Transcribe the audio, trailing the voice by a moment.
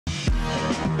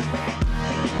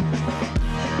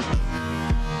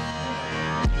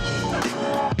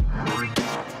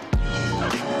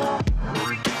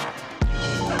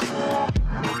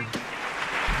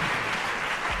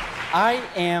I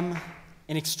am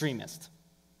an extremist.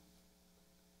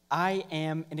 I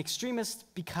am an extremist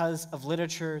because of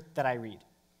literature that I read,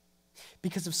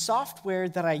 because of software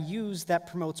that I use that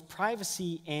promotes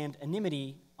privacy and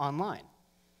anonymity online,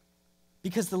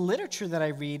 because the literature that I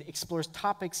read explores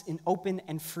topics in open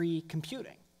and free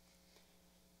computing,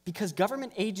 because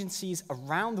government agencies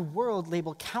around the world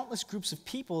label countless groups of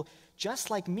people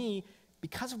just like me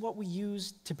because of what we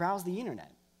use to browse the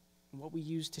internet and what we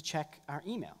use to check our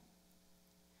email.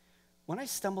 When I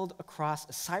stumbled across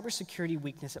a cybersecurity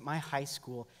weakness at my high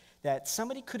school that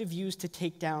somebody could have used to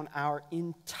take down our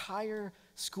entire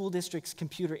school district's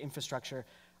computer infrastructure,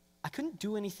 I couldn't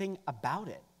do anything about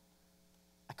it.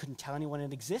 I couldn't tell anyone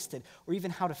it existed or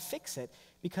even how to fix it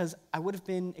because I would have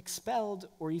been expelled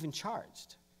or even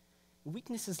charged.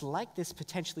 Weaknesses like this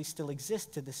potentially still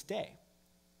exist to this day.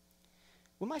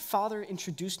 When my father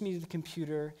introduced me to the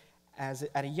computer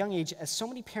at a young age, as so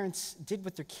many parents did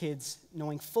with their kids,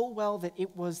 knowing full well that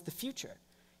it was the future,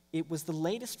 it was the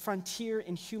latest frontier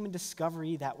in human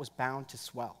discovery that was bound to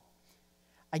swell.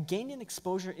 I gained an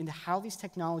exposure into how these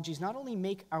technologies not only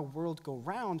make our world go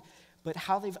round, but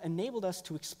how they've enabled us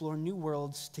to explore new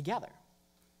worlds together.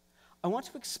 I want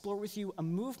to explore with you a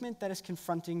movement that is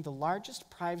confronting the largest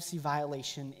privacy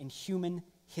violation in human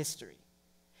history.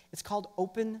 It's called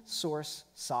open source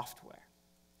software.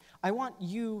 I want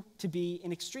you to be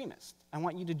an extremist. I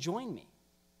want you to join me.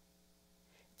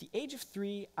 At the age of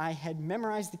 3, I had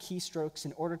memorized the keystrokes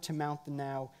in order to mount the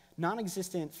now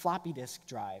non-existent floppy disk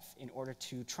drive in order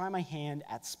to try my hand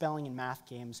at spelling and math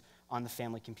games on the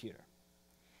family computer.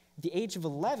 At the age of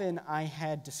 11, I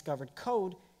had discovered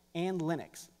code and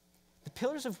Linux, the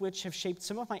pillars of which have shaped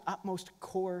some of my utmost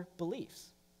core beliefs.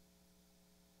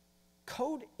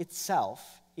 Code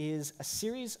itself is a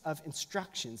series of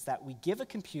instructions that we give a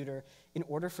computer in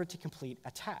order for it to complete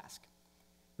a task.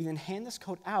 We then hand this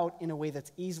code out in a way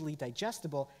that's easily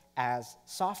digestible as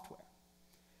software.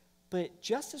 But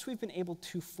just as we've been able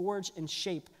to forge and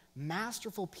shape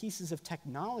masterful pieces of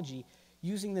technology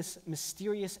using this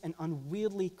mysterious and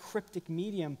unwieldy cryptic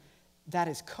medium that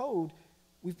is code,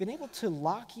 we've been able to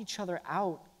lock each other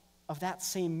out of that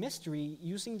same mystery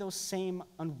using those same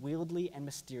unwieldy and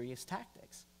mysterious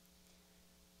tactics.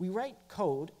 We write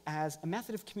code as a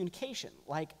method of communication,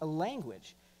 like a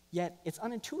language, yet it's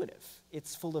unintuitive.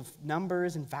 It's full of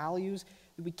numbers and values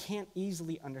that we can't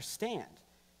easily understand.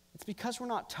 It's because we're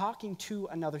not talking to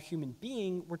another human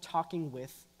being, we're talking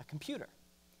with a computer.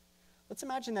 Let's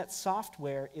imagine that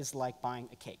software is like buying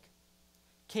a cake.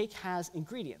 Cake has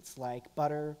ingredients like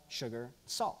butter, sugar,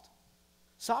 salt.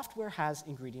 Software has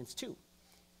ingredients too.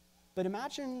 But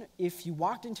imagine if you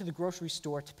walked into the grocery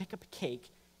store to pick up a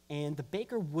cake and the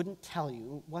baker wouldn't tell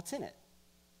you what's in it.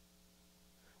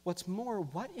 What's more,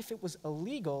 what if it was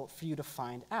illegal for you to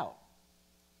find out?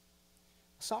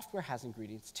 Software has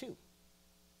ingredients too.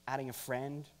 Adding a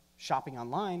friend, shopping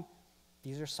online,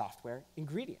 these are software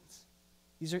ingredients.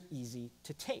 These are easy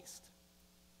to taste.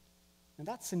 And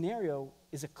that scenario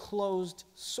is a closed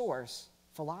source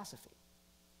philosophy.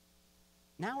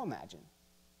 Now imagine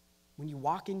when you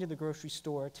walk into the grocery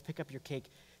store to pick up your cake,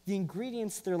 the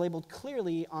ingredients, they're labeled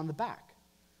clearly on the back.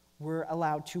 We're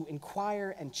allowed to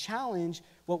inquire and challenge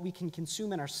what we can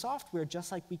consume in our software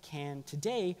just like we can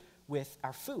today with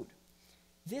our food.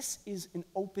 This is an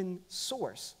open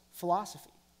source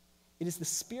philosophy. It is the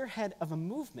spearhead of a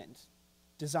movement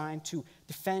designed to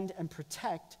defend and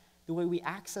protect the way we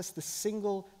access the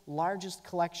single largest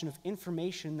collection of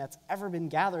information that's ever been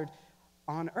gathered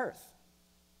on Earth,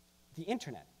 the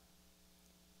internet.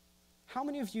 How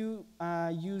many of you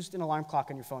used an alarm clock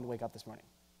on your phone to wake up this morning?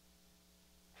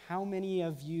 How many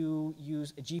of you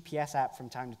use a GPS app from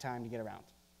time to time to get around?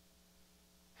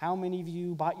 How many of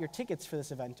you bought your tickets for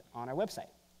this event on our website?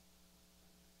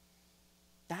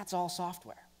 That's all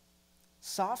software.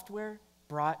 Software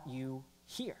brought you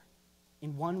here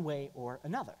in one way or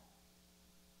another.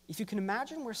 If you can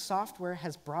imagine where software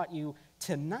has brought you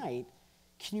tonight,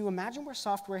 can you imagine where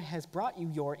software has brought you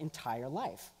your entire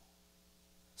life?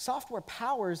 Software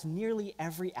powers nearly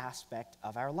every aspect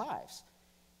of our lives.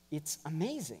 It's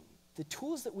amazing. The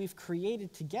tools that we've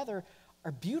created together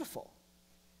are beautiful,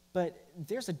 but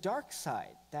there's a dark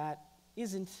side that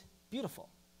isn't beautiful.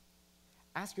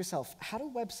 Ask yourself, how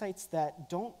do websites that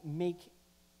don't make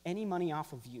any money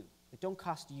off of you, that don't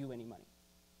cost you any money,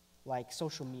 like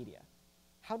social media,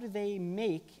 how do they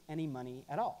make any money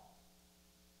at all?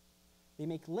 They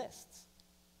make lists.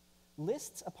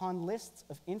 Lists upon lists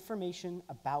of information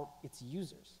about its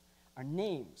users. Our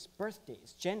names,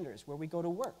 birthdays, genders, where we go to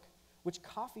work, which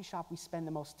coffee shop we spend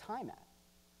the most time at.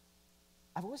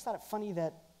 I've always thought it funny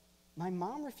that my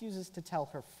mom refuses to tell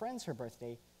her friends her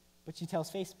birthday, but she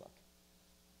tells Facebook.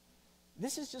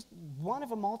 This is just one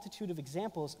of a multitude of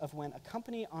examples of when a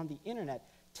company on the internet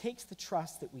takes the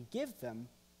trust that we give them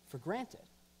for granted.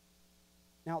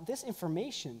 Now, this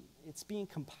information, it's being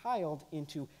compiled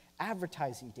into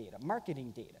advertising data,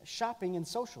 marketing data, shopping and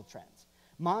social trends,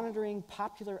 monitoring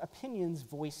popular opinions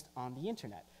voiced on the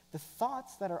internet, the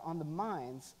thoughts that are on the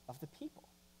minds of the people.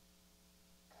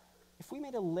 If we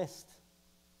made a list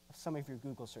of some of your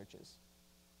Google searches,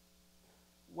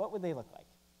 what would they look like?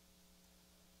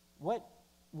 What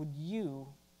would you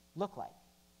look like?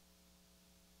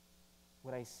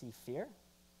 Would I see fear?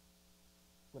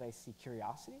 Would I see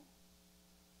curiosity?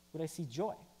 Would I see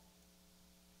joy?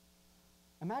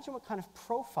 Imagine what kind of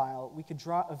profile we could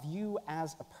draw of you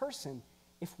as a person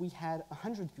if we had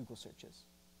 100 Google searches,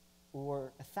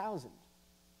 or 1,000,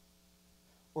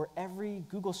 or every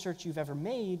Google search you've ever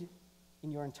made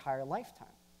in your entire lifetime.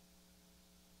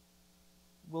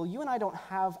 Well, you and I don't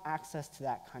have access to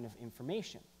that kind of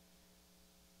information,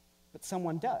 but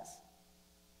someone does.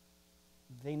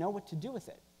 They know what to do with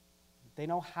it. They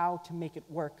know how to make it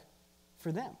work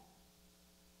for them.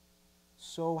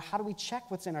 So how do we check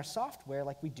what's in our software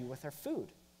like we do with our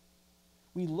food?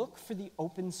 We look for the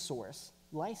open source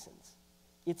license.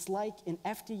 It's like an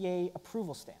FDA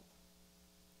approval stamp.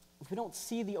 If we don't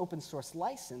see the open source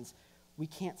license, we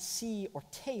can't see or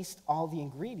taste all the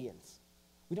ingredients.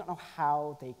 We don't know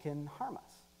how they can harm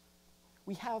us.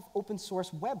 We have open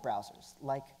source web browsers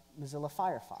like Mozilla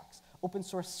Firefox, open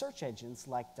source search engines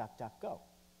like DuckDuckGo.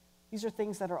 These are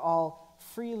things that are all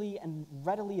freely and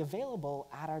readily available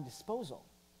at our disposal.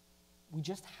 We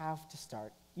just have to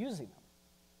start using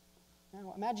them.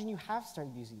 Now, imagine you have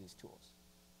started using these tools.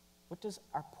 What does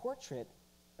our portrait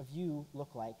of you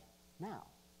look like now?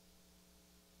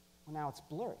 Well, now it's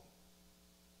blurry.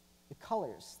 The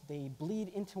colors, they bleed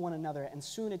into one another, and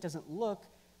soon it doesn't look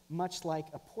much like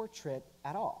a portrait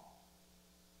at all.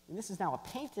 And this is now a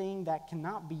painting that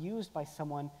cannot be used by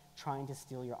someone trying to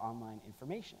steal your online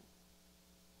information.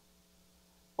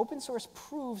 Open source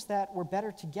proves that we're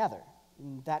better together,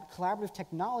 and that collaborative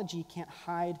technology can't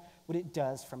hide what it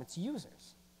does from its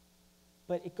users.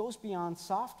 But it goes beyond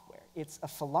software. It's a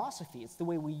philosophy. It's the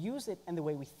way we use it and the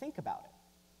way we think about it.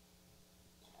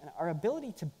 And our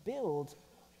ability to build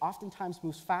oftentimes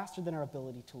moves faster than our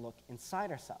ability to look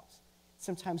inside ourselves.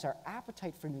 Sometimes our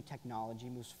appetite for new technology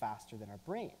moves faster than our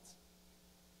brains.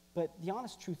 But the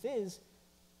honest truth is,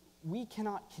 we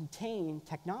cannot contain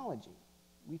technology.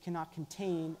 We cannot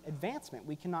contain advancement.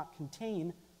 We cannot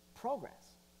contain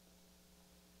progress.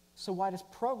 So why does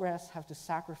progress have to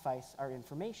sacrifice our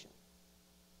information?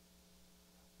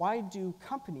 Why do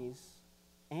companies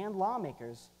and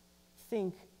lawmakers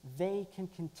think they can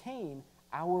contain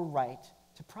our right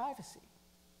to privacy?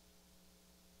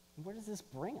 And where does this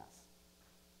bring us?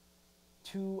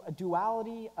 To a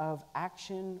duality of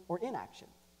action or inaction.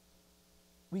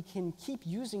 We can keep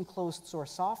using closed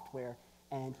source software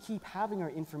and keep having our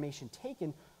information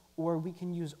taken, or we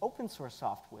can use open source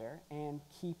software and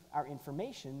keep our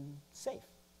information safe.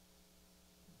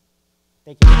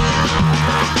 Thank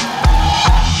you.